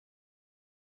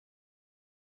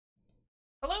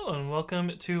Hello and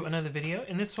welcome to another video.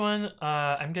 In this one,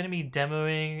 I'm going to be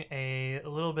demoing a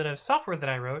little bit of software that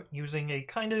I wrote using a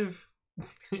kind of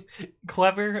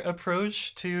clever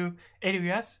approach to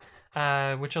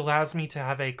AWS, which allows me to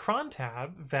have a cron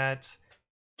tab that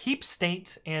keeps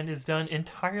state and is done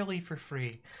entirely for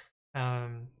free,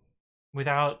 um,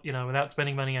 without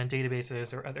spending money on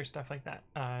databases or other stuff like that.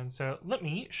 So let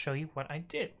me show you what I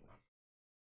did.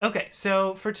 Okay,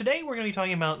 so for today we're going to be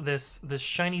talking about this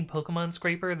shiny Pokemon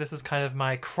scraper. This is kind of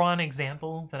my cron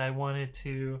example that I wanted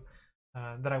to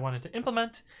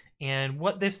implement, and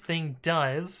what this thing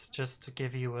does, just to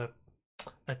give you a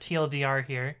TLDR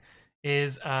here,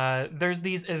 is there's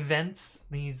these events,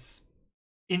 these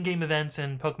in-game events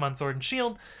in Pokemon Sword and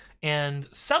Shield, and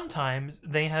sometimes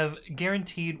they have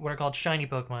guaranteed what are called shiny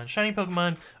Pokemon. Shiny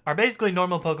Pokemon are basically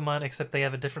normal Pokemon except they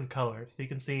have a different color. So you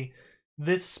can see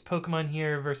this Pokemon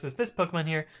here versus this Pokemon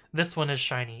here, this one is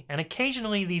shiny. And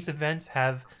occasionally these events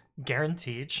have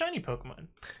guaranteed shiny Pokemon.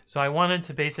 So I wanted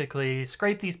to basically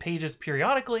scrape these pages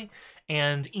periodically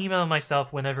and email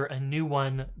myself whenever a new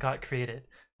one got created.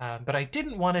 But I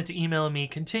didn't want it to email me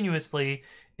continuously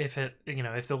if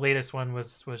if the latest one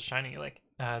was shiny. Like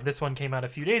this one came out a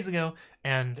few days ago,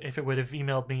 and if it would have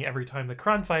emailed me every time the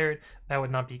cron fired, that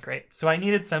would not be great. So I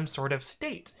needed some sort of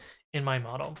state in my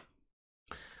model.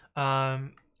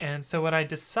 And so what I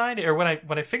decided, or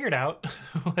what I figured out,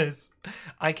 was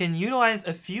I can utilize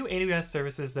a few AWS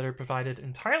services that are provided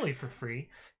entirely for free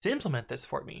to implement this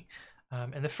for me.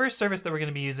 And the first service that we're going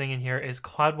to be using in here is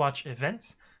CloudWatch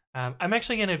Events. I'm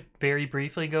actually going to very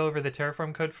briefly go over the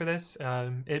Terraform code for this.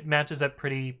 It matches up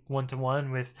pretty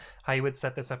one-to-one with how you would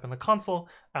set this up in the console.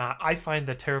 I find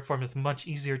that Terraform is much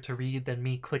easier to read than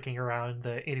me clicking around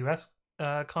the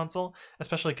AWS console,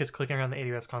 especially because clicking around the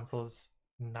AWS console is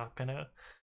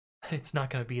it's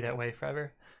not gonna be that way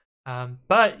forever.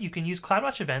 But you can use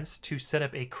CloudWatch events to set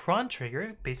up a cron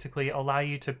trigger, basically allow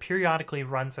you to periodically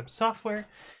run some software.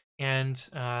 And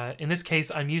in this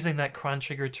case, I'm using that cron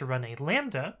trigger to run a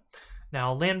lambda.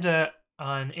 Now, lambda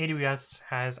on AWS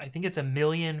has, I think it's 1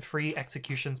 million free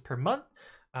executions per month.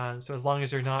 So as long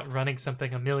as you're not running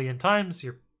something 1 million times,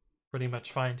 you're pretty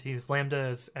much fine to use lambda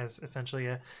as essentially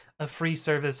a free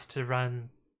service to run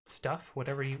stuff,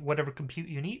 whatever compute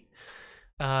you need.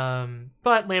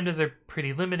 But lambdas are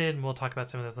pretty limited, and we'll talk about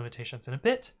some of those limitations in a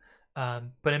bit.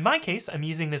 But in my case, I'm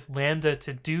using this lambda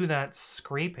to do that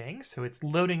scraping. So it's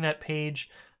loading that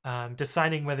page,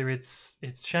 deciding whether it's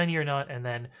shiny or not, and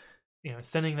then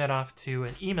sending that off to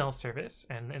an email service.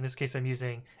 And in this case, I'm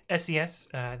using SES.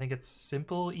 I think it's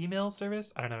Simple Email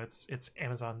Service. I don't know. It's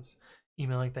Amazon's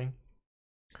emailing thing.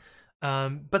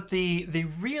 But the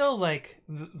real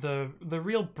the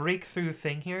real breakthrough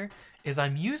thing here is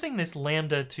I'm using this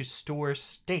lambda to store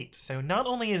state. So not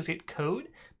only is it code,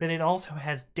 but it also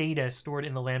has data stored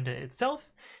in the lambda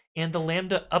itself, and the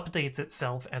lambda updates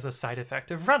itself as a side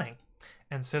effect of running.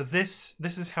 And so this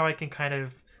is how I can kind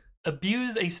of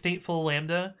abuse a stateful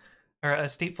lambda or a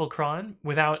stateful cron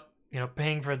without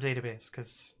paying for a database,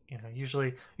 because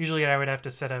usually I would have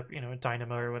to set up a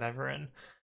dynamo or whatever and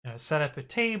set up a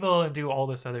table and do all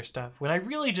this other stuff, when I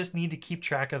really just need to keep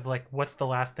track of like what's the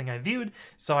last thing I viewed,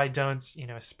 so I don't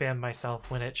spam myself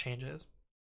when it changes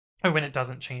or when it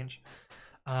doesn't change.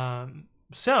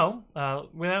 So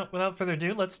without further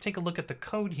ado, let's take a look at the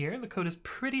code here. The code is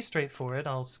pretty straightforward.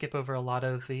 I'll skip over a lot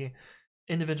of the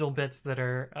individual bits that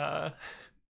are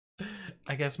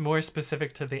I guess more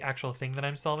specific to the actual thing that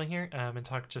I'm solving here, and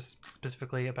talk just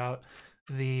specifically about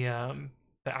the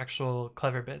actual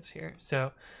clever bits here.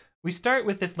 So we start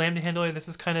with this lambda handler. This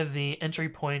is kind of the entry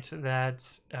point that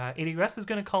AWS is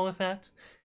going to call us at.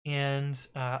 And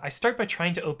I start by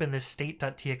trying to open this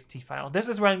state.txt file. This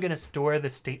is where I'm going to store the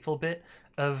stateful bit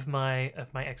of my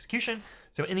execution.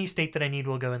 So any state that I need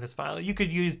will go in this file. You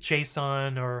could use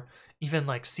JSON or even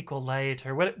like SQLite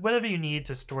or whatever you need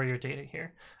to store your data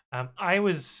here. I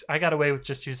got away with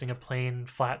just using a plain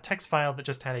flat text file that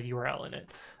just had a URL in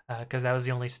it, because that was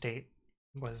the only state,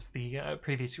 was the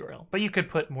previous URL. But you could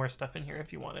put more stuff in here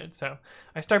if you wanted. So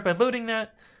I start by loading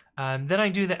that. Then I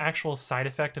do the actual side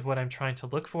effect of what I'm trying to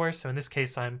look for. So in this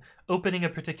case, I'm opening a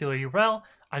particular URL.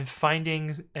 I'm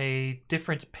finding a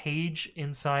different page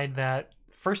inside that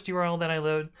first URL that I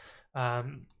load.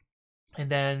 And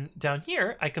then down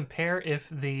here, I compare if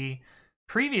the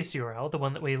previous URL, the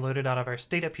one that we loaded out of our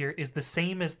state up here, is the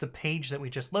same as the page that we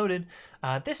just loaded.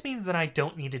 This means that I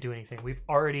don't need to do anything. We've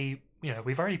already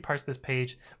parsed this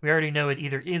page. We already know it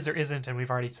either is or isn't, and we've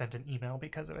already sent an email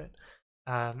because of it.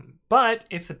 But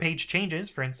if the page changes,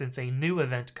 for instance, a new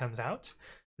event comes out,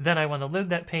 then I want to load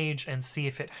that page and see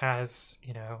if it has,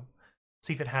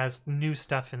 see if it has new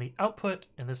stuff in the output.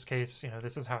 In this case,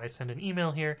 this is how I send an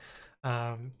email here.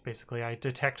 Basically, I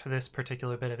detect this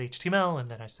particular bit of HTML, and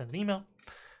then I send an email.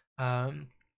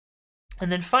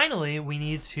 And then finally, we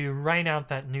need to write out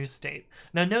that new state.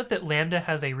 Now note that Lambda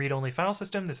has a read-only file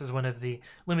system. This is one of the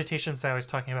limitations that I was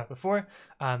talking about before.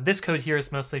 This code here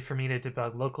is mostly for me to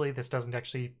debug locally. This doesn't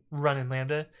actually run in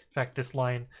Lambda. In fact, this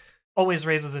line always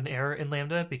raises an error in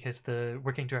Lambda because the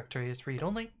working directory is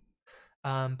read-only.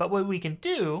 But what we can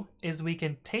do is we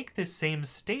can take this same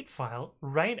state file,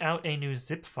 write out a new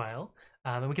zip file,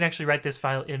 and we can actually write this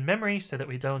file in memory so that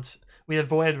we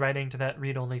avoid writing to that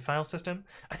read-only file system.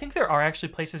 I think there are actually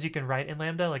places you can write in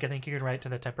Lambda, like I think you can write to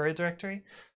the temporary directory,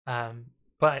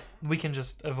 but we can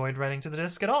just avoid writing to the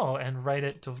disk at all and write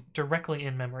it directly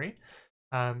in memory.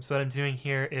 So what I'm doing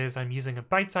here is I'm using a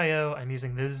bytes.io, I'm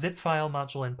using the zip file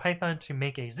module in Python to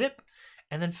make a zip,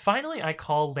 and then finally I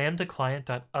call lambda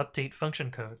client.update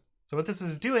function code. So what this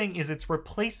is doing is it's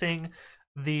replacing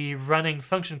the running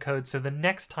function code, so the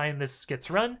next time this gets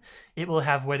run, it will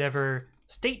have whatever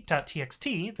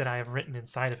state.txt that I have written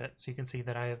inside of it. So you can see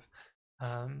that I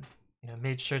have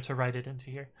made sure to write it into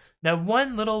here. Now,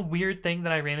 one little weird thing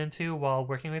that I ran into while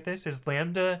working with this is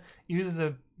Lambda uses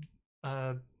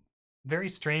a very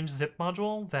strange zip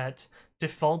module that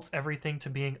defaults everything to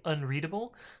being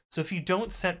unreadable. So if you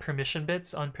don't set permission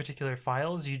bits on particular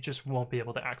files, you just won't be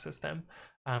able to access them.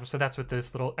 So that's what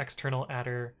this little external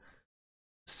adder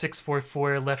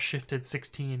 644 left shifted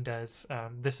 16 does.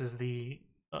 This is the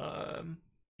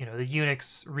the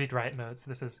Unix read-write mode. So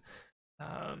this is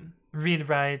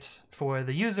read-write for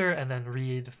the user and then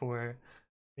read for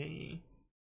the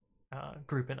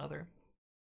group and other.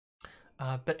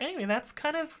 But anyway, that's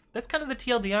kind of the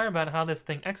TLDR about how this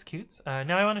thing executes.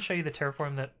 Now I want to show you the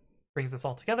Terraform that brings this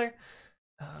all together.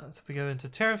 So if we go into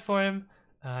Terraform,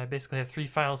 I basically have 3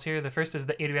 files here. The first is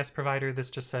the AWS provider. This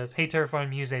just says, hey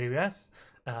Terraform, use AWS.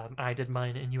 I did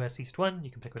mine in US East 1. You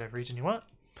can pick whatever region you want.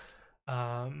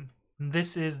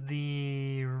 This is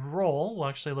the role. We'll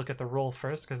actually look at the role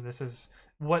first because this is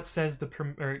what says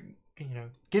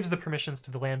gives the permissions to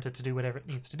the Lambda to do whatever it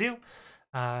needs to do.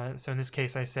 So in this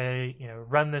case, I say,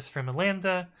 run this from a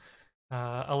Lambda,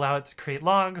 allow it to create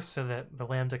logs so that the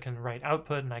Lambda can write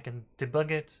output and I can debug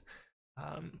it.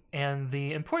 And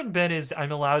the important bit is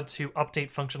I'm allowed to update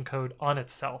function code on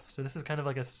itself. So this is kind of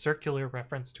like a circular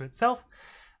reference to itself,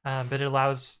 but it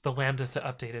allows the Lambda to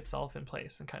update itself in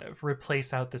place and kind of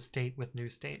replace out the state with new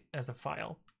state as a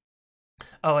file.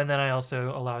 Oh, and then I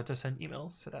also allow it to send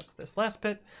emails. So that's this last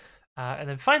bit. And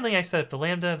then finally, I set up the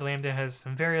Lambda. The Lambda has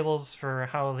some variables for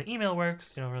how the email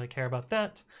works. You don't really care about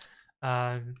that.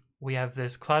 We have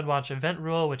this CloudWatch event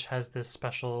rule, which has this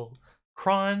special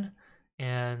cron,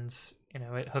 and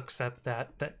it hooks up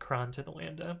that cron to the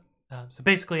Lambda. So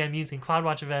basically, I'm using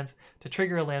CloudWatch events to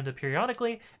trigger a Lambda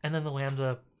periodically, and then the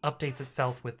Lambda updates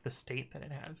itself with the state that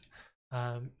it has.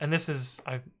 And this is,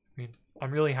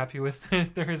 I'm really happy with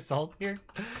the result here.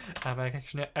 I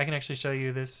can actually show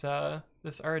you this.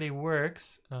 This already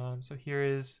works. So here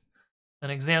is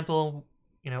an example,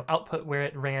 output where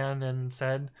it ran and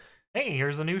said, "Hey,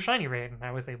 here's a new shiny raid," and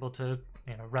I was able to,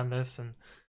 run this and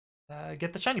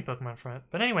get the shiny Pokemon from it.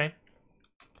 But anyway,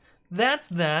 that's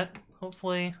that.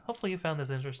 Hopefully you found this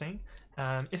interesting.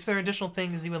 If there are additional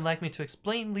things you would like me to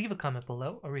explain, leave a comment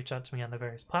below or reach out to me on the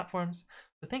various platforms.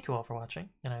 But thank you all for watching,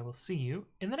 and I will see you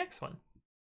in the next one.